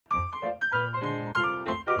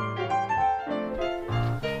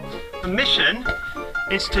mission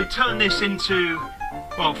is to turn this into,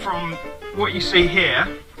 well, from what you see here,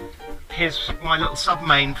 here's my little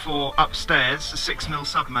sub-main for upstairs, a 6mm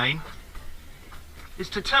sub-main, is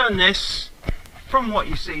to turn this, from what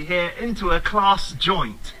you see here, into a class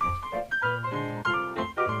joint.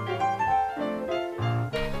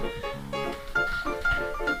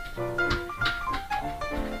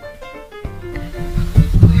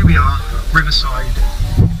 Here we are, Riverside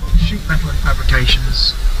Sheet Metal and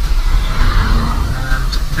Fabrications,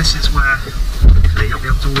 and this is where hopefully you'll be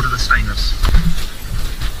able to order the stainless.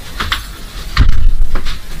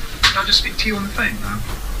 Can I just speak to you on the phone now?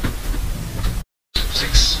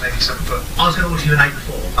 6, maybe 7 foot. I was going to order you an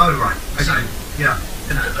 8x4. Oh right, okay. So, yeah.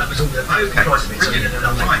 That was all the price of it, so you did an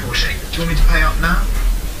 8x4 sheet. Do you want me to pay up now?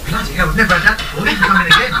 Bloody hell, I've never had that before, you can come in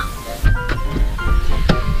again.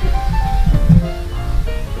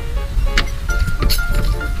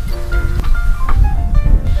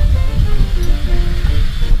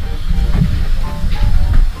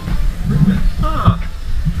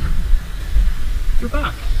 You're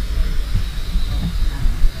back.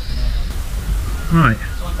 Right.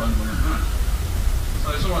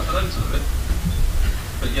 So it's alright for them to do it,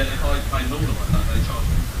 but yet if I pay an order like that, they charge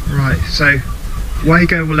me. Right, so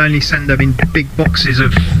Wago will only send them in big boxes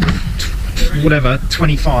of whatever,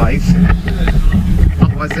 25.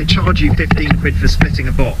 Otherwise they charge you 15 quid for splitting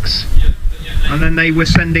a box. And then they were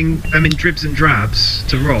sending them in dribs and drabs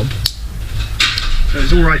to Rob. So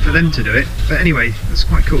it's alright for them to do it. But anyway, that's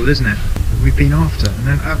quite cool, isn't it? We've been after, and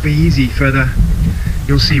then that'll be easy for the...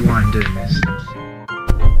 You'll see why I'm doing this.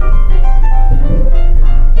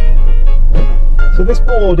 So this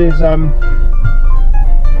board is,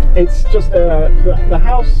 it's just, the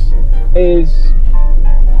house is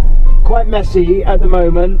quite messy at the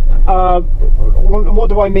moment. What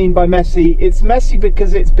do I mean by messy? It's messy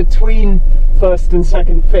because it's between first and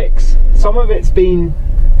second fix. Some of it's been,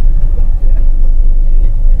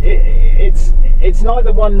 it's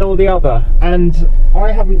neither one nor the other, and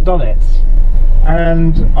I haven't done it.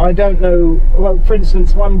 And I don't know, well, for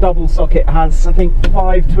instance, one double socket has, I think,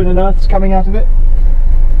 5 twin and earths coming out of it.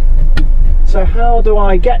 So how do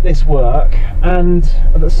I get this work and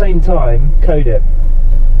at the same time code it?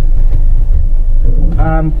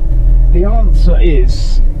 And the answer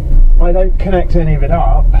is I don't connect any of it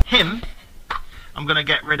up. I'm going to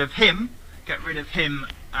get rid of him,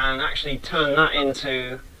 and actually turn that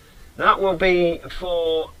into, that will be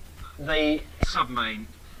for the sub-main.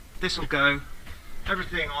 This will go,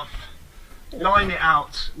 everything off, line it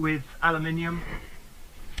out with aluminium.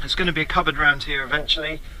 There's going to be a cupboard round here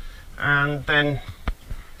eventually, and then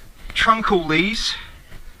trunk all these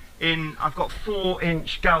in, I've got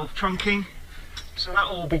 4-inch galv trunking, so that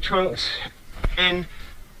will all be trunked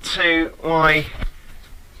into my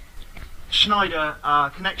Schneider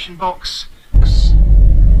connection box.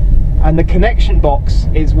 And the connection box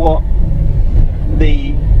is what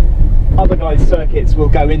the other guy's circuits will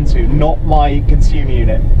go into, not my consumer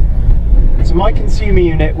unit. So my consumer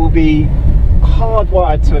unit will be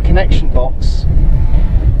hardwired to a connection box.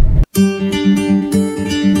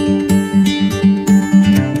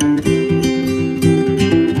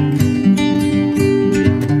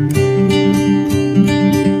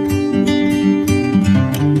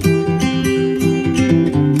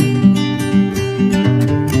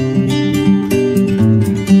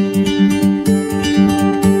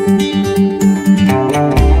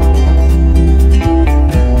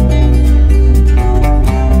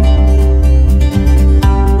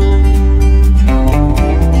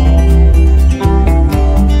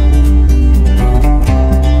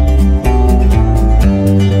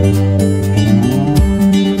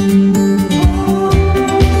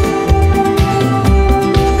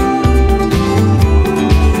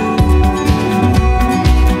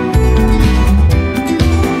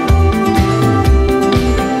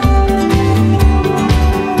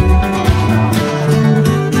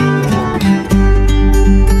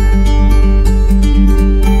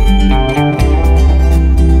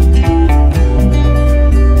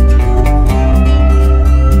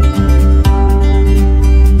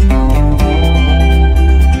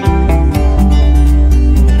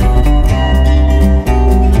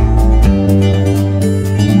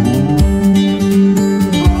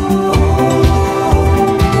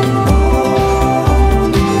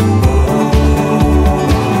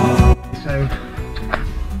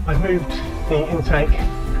 The intake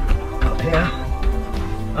up here,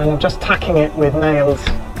 and I'm just tacking it with nails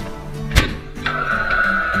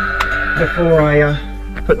before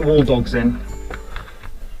I put the wall dogs in.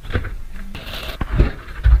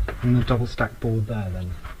 And the double stack board there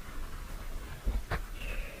then.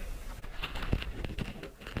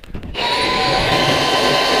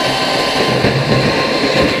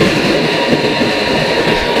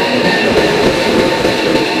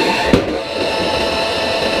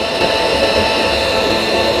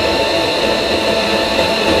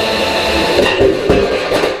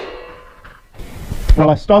 Well,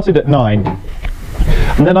 I started at 9,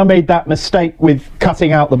 and then I made that mistake with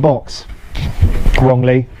cutting out the box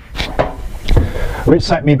wrongly, which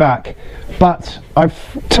set me back. But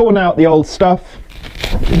I've torn out the old stuff,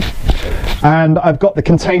 and I've got the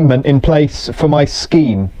containment in place for my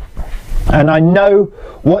scheme. And I know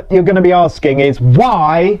what you're going to be asking is,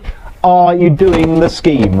 why are you doing the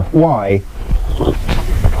scheme? Why?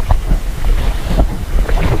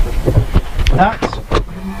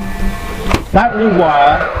 That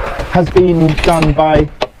rewire has been done by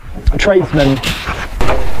tradesmen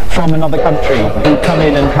from another country who come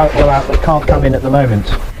in and go out but can't come in at the moment.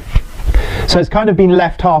 So it's kind of been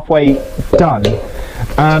left halfway done,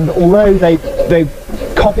 and although they've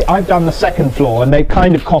copied, I've done the second floor and they've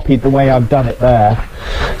kind of copied the way I've done it there.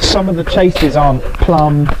 Some of the chases aren't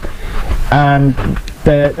plumb, and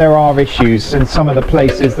there are issues in some of the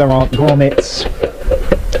places. There aren't grommets,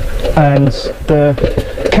 and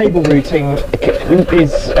the cable routing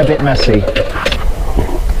is a bit messy.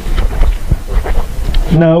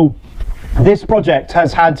 No, this project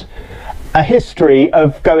has had a history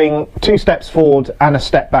of going 2 steps forward and a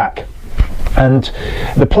step back, and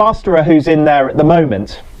the plasterer who's in there at the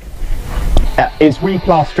moment is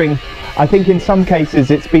replastering. I think in some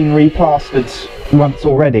cases it's been replastered once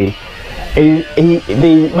already.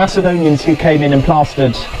 The Macedonians who came in and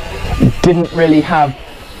plastered didn't really have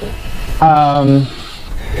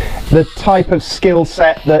the type of skill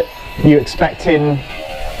set that you expect in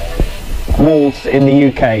walls in the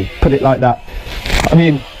UK, put it like that. I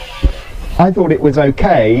mean, I thought it was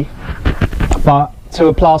okay, but to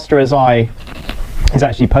a plasterer's eye, it's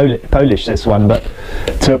actually Polish this one, but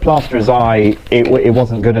to a plasterer's eye it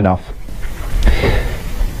wasn't good enough.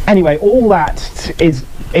 Anyway, all that is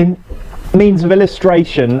in means of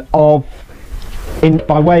illustration of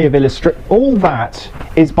by way of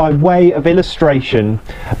illustration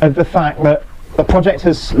of the fact that the project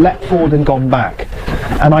has leapt forward and gone back,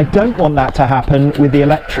 and I don't want that to happen with the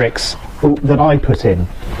electrics that I put in.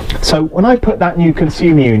 So when I put that new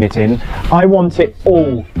consumer unit in, I want it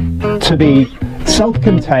all to be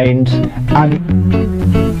self-contained and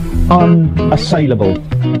unassailable.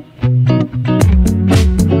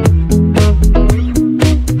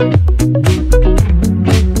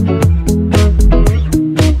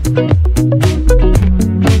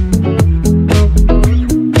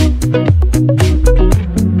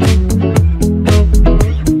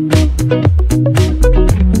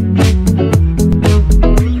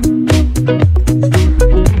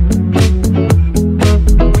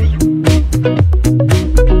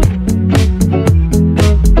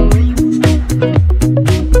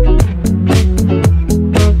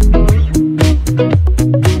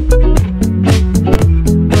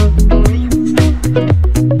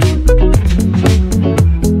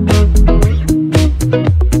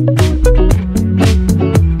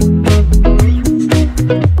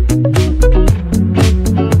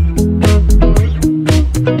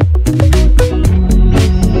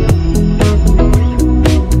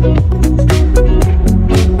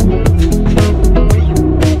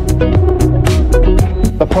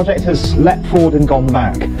 Project has leapt forward and gone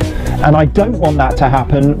back, and I don't want that to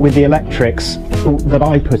happen with the electrics that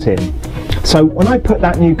I put in. So when I put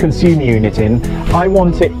that new consumer unit in, I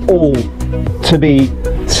want it all to be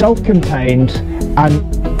self-contained and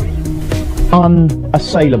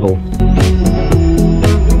unassailable.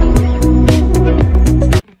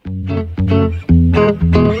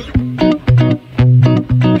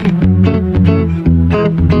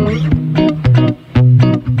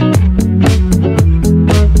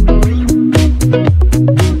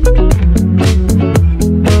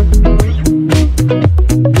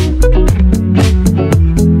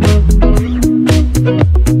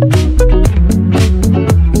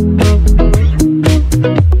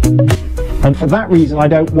 And for that reason, I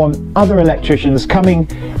don't want other electricians coming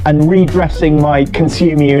and redressing my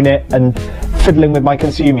consumer unit and fiddling with my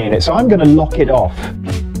consumer unit. So I'm going to lock it off.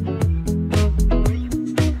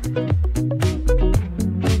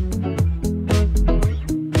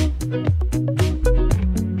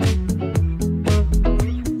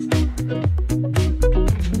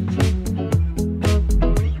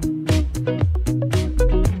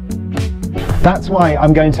 That's why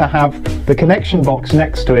I'm going to have the connection box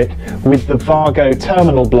next to it with the Vargo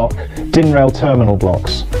terminal block, DIN rail terminal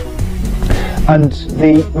blocks. And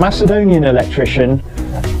the Macedonian electrician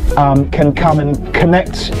can come and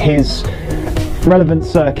connect his relevant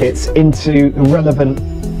circuits into relevant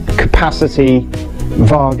capacity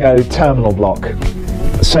Vargo terminal block.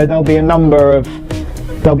 So there'll be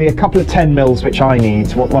a couple of 10 mils which I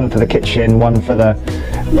need, one for the kitchen, one for the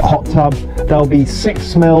hot tub. There'll be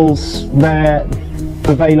 6 mils there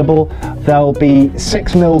available. There'll be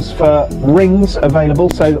 6mm for rings available,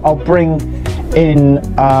 so I'll bring in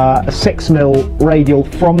a 6mm radial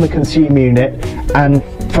from the consumer unit, and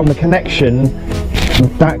from the connection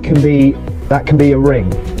that can be a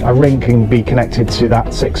ring. A ring can be connected to that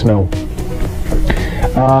 6mm.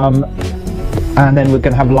 And then we're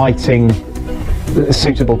going to have lighting,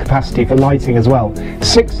 suitable capacity for lighting as well.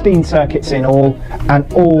 16 circuits in all,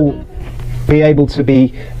 and all be able to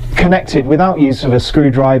be connected without use of a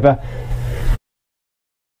screwdriver.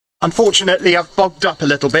 Unfortunately, I've bogged up a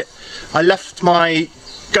little bit. I left my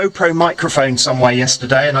GoPro microphone somewhere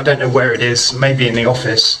yesterday, and I don't know where it is. Maybe in the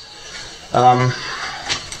office. I'm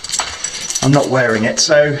not wearing it.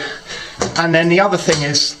 So, and then the other thing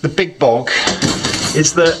is, the big bog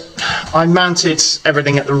is that I mounted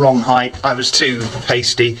everything at the wrong height. I was too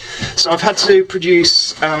hasty, so I've had to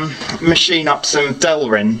machine up some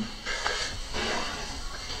Delrin.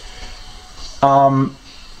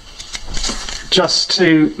 Just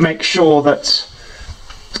to make sure that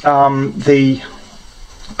the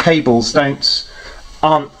cables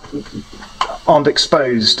aren't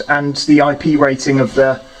exposed, and the IP rating of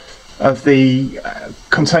the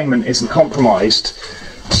containment isn't compromised.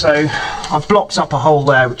 So I've blocked up a hole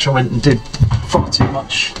there, which I went and did far too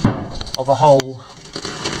much of a hole,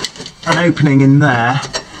 an opening in there,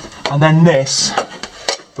 and then this,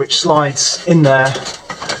 which slides in there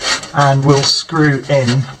and will screw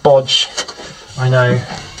in. Bodge. I know.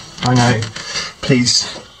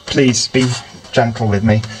 Please be gentle with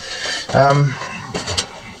me.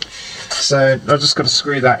 So I've just got to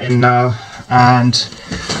screw that in now, and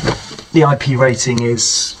the IP rating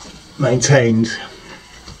is maintained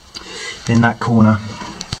in that corner.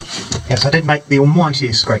 Yes, I did make the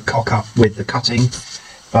almightiest great cock up with the cutting,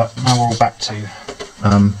 but now we're all back to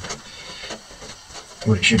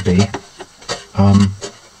what it should be.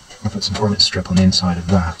 I put some bonnet strip on the inside of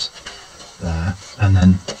that there, and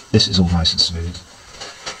then this is all nice and smooth,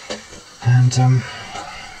 and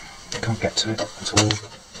can't get to it at all.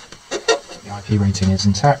 The IP rating is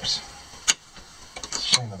intact.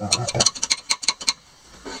 Shame about that bit.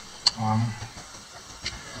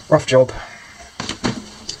 Rough job.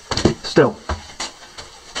 Still,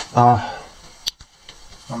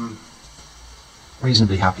 I'm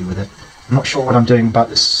reasonably happy with it. I'm not sure what I'm doing about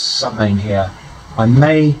this sub-main here. I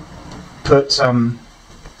may put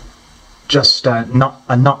just a nut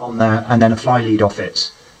on there, and then a fly lead off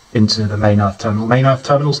it into the main earth terminal. Main earth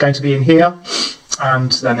terminal is going to be in here,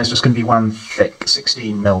 and then there's just going to be one thick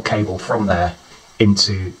 16mm cable from there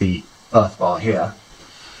into the earth bar here.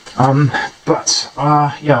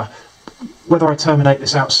 Yeah, whether I terminate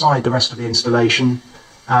this outside the rest of the installation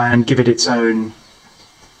and give it its own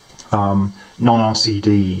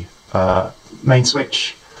non-RCD main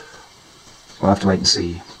switch, we'll have to wait and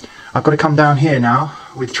see. I've got to come down here now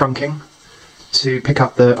with trunking to pick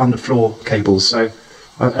up the underfloor cables, so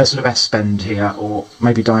a sort of S-bend here, or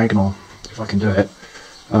maybe diagonal if I can do it.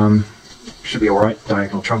 Should be alright,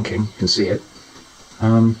 diagonal trunking, you can see it.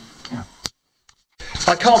 Yeah.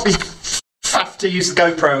 I can't be faffed to use the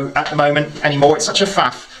GoPro at the moment anymore. It's such a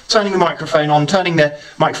faff. Turning the microphone on, turning the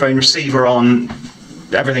microphone receiver on,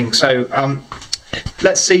 everything. So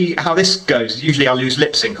let's see how this goes. Usually I'll lose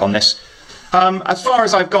lip sync on this. As far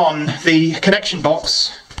as I've gone, the connection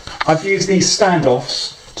box, I've used these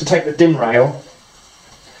standoffs to take the DIN rail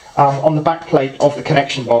on the back plate of the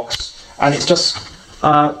connection box, and it's just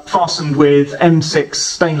fastened with M6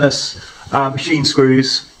 stainless machine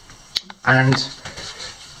screws, and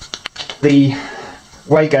the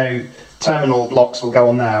Wago terminal blocks will go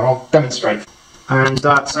on there. I'll demonstrate. And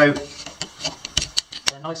so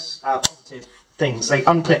they're nice positive things. They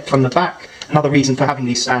unclip from the back. Another reason for having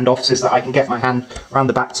these standoffs is that I can get my hand around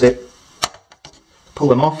the back tip, pull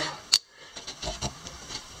them off.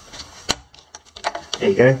 There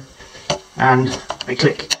you go. And they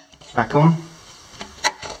click back on.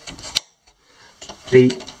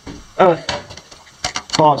 The earth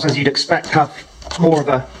bars, as you'd expect, have more of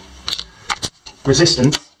a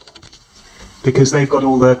resistance because they've got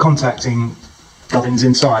all the contacting gubbins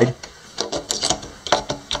inside.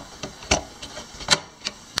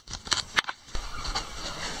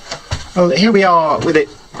 Well, here we are with it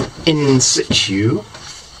in situ,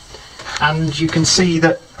 and you can see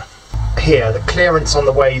that here, the clearance on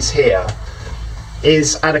the ways here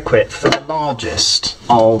is adequate for the largest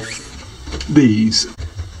of these.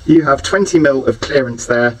 You have 20mm of clearance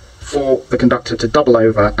there for the conductor to double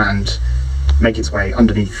over and make its way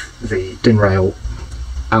underneath the DIN rail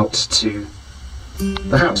out to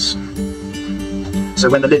the house. So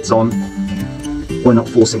when the lid's on, we're not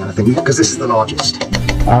forcing anything because this is the largest.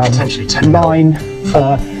 Potentially 10mm. Mine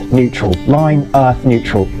neutral, line, earth,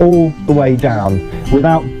 neutral, all the way down,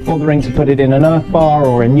 without bothering to put it in an earth bar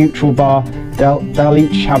or a neutral bar. They'll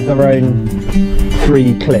each have their own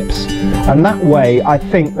 3 clips, and that way I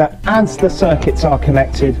think that as the circuits are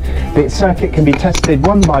connected, the circuit can be tested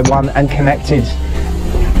one by one and connected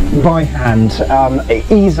by hand,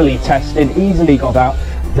 easily tested, easily got out.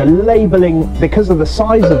 The labelling, because of the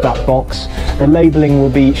size of that box, the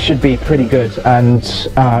labelling should be pretty good and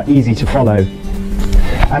easy to follow.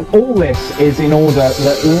 And all this is in order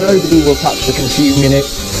that nobody will touch the consume unit,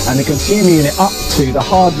 and the consume unit up to the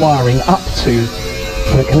hard wiring up to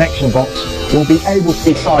the connection box will be able to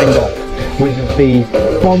be signed off with the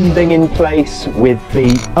bonding in place, with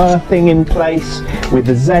the earthing in place, with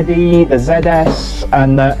the ZE, the ZS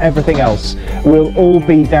and everything else will all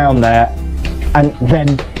be down there. And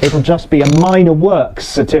then it'll just be a minor works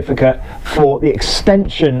certificate for the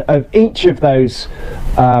extension of each of those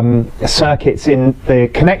circuits in the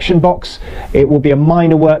connection box. It will be a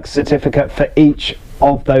minor works certificate for each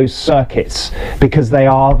of those circuits, because they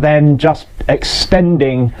are then just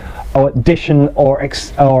extending or addition or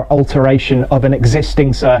alteration of an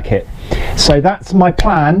existing circuit. So that's my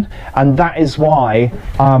plan, and that is why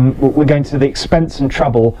we're going to the expense and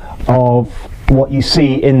trouble of what you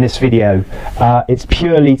see in this video. It's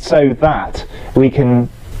purely so that we can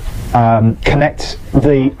connect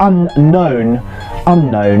the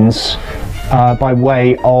unknowns by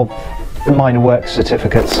way of the minor works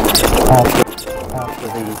certificates after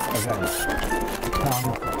the event.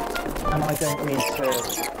 And I don't need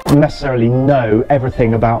to necessarily know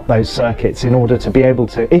everything about those circuits in order to be able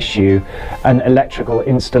to issue an electrical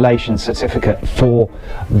installation certificate for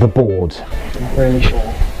the board. Not really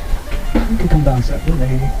sure. You can come down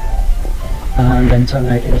separately and then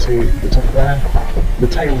terminate into the top there. The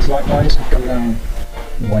tails likewise come down,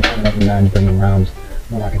 why turn them down, bring them round,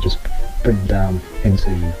 or I could just bring them down into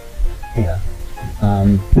here.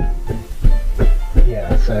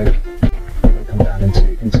 Yeah, so they come down into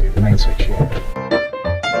the main switch here.